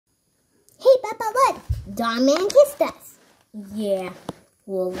Papa, look! Dogman kissed us. Yeah,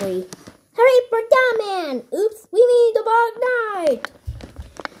 will we? Hurry for Dogman! Oops, we need the bug night!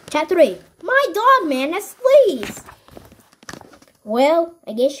 Chapter 3. My Dogman has fleas! Well,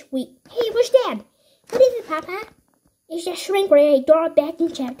 I guess we... Hey, where's Dad? What is it, Papa? It's that shrink ray I brought back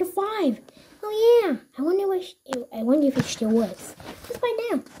in Chapter 5. Oh, yeah. I wonder if it still works. Let's find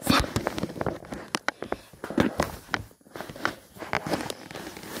out.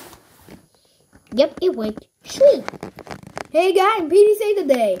 Yep, it worked. Sweet. Hey, guys, Petey saved the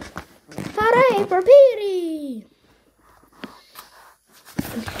day. Hooray for Petey!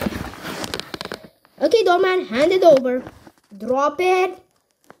 Okay, Dogman, hand it over. Drop it.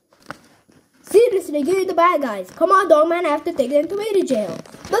 Seriously, give it the bad guys. Come on, Dogman, I have to take them to Petey jail.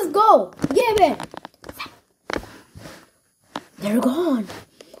 Let's go. Give it. They're gone.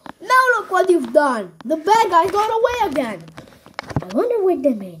 Now look what you've done. The bad guys got away again. I wonder what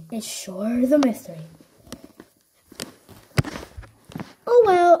they mean. It's sure the mystery. Oh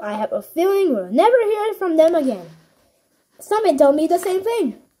well, I have a feeling we'll never hear from them again. Someone told me the same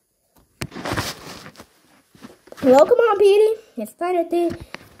thing. Well, come on, Petey. It's time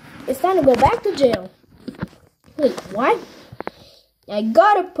to go back to jail. Wait, what? I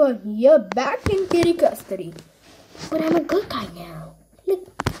gotta put you back in kitty custody. But I'm a good guy now. Look.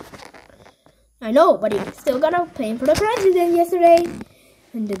 I know, but you still got a plane for the president yesterday.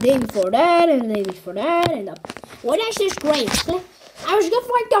 And the day before that, and the day before that, and the... Well, that's just great. I was good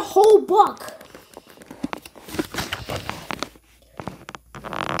for like the whole book.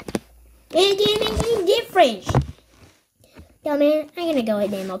 It didn't make any difference. Dogman, I'm gonna go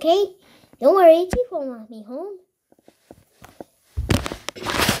with them, okay? Don't worry, Chief won't want me home.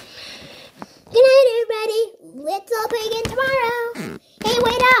 Good night, everybody. Let's all play again tomorrow. Hey,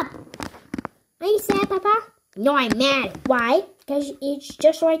 wait up! Are you sad, Papa? No, I'm mad. Why? Because it's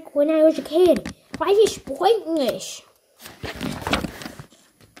just like when I was a kid. Why is it pointless?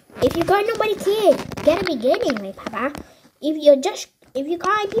 If you got nobody kid, you gotta be good anyway, Papa. If you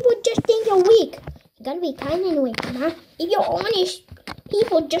kind, people just think you're weak. You gotta be kind anyway, Papa. If you're honest,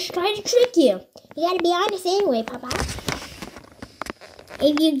 people just try to trick you. You gotta be honest anyway, Papa.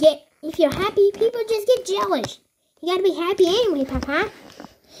 If you're happy, people just get jealous. You gotta be happy anyway, Papa.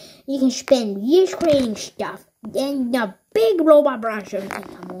 You can spend years creating stuff, then the big robot browser can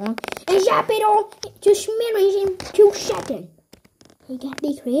come along and zap it all to smithereens in 2 seconds. You gotta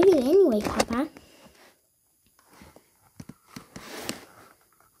be creative anyway, Papa.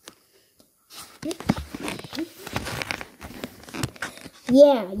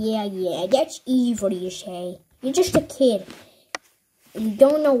 Yeah. That's easy for you to say. You're just a kid. You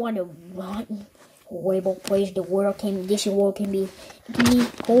don't know what a rotten, horrible place the world can. This world can be. It can be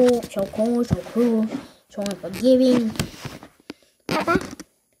cold, so cruel, so unforgiving. Papa,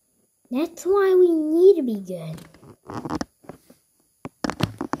 that's why we need to be good.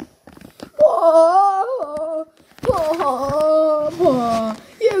 Papa,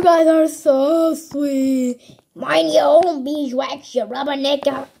 you guys are so sweet. Mind your own beeswax, you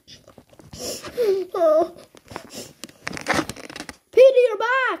rubbernecker. Petey, you're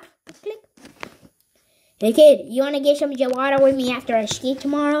back. Click. Hey kid, you want to get some gelato with me after I skate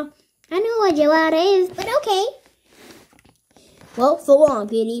tomorrow? I know what gelato is, but okay. Well, so long,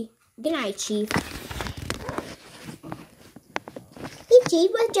 Petey. Good night, Chief. Hey,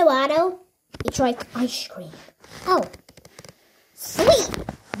 Chief, what's gelato? It's like ice cream. Oh, sweet.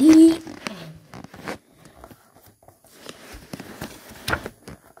 The end.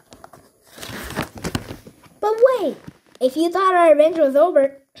 But wait, if you thought our adventure was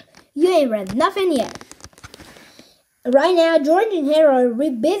over, you ain't read nothing yet. Right now, George and Harold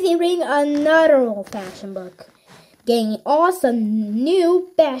are busy reading another old-fashioned book, getting awesome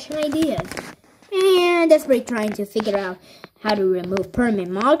new fashion ideas, and desperately trying to figure out how to remove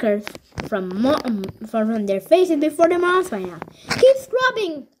permanent markers from their faces before their moms find out. Keep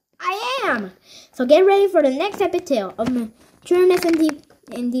scrubbing! I am! So get ready for the next epic tale of matureness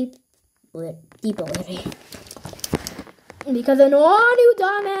and deep living. Because an all-new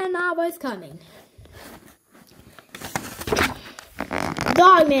Dogman novel is coming.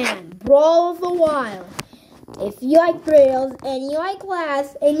 Dogman, Brawl of the Wild. If you like thrills, and you like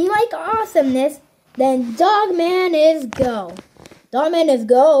class, and you like awesomeness, then Dogman is go. Dogman is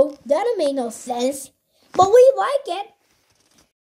go. That don't make no sense. But we like it.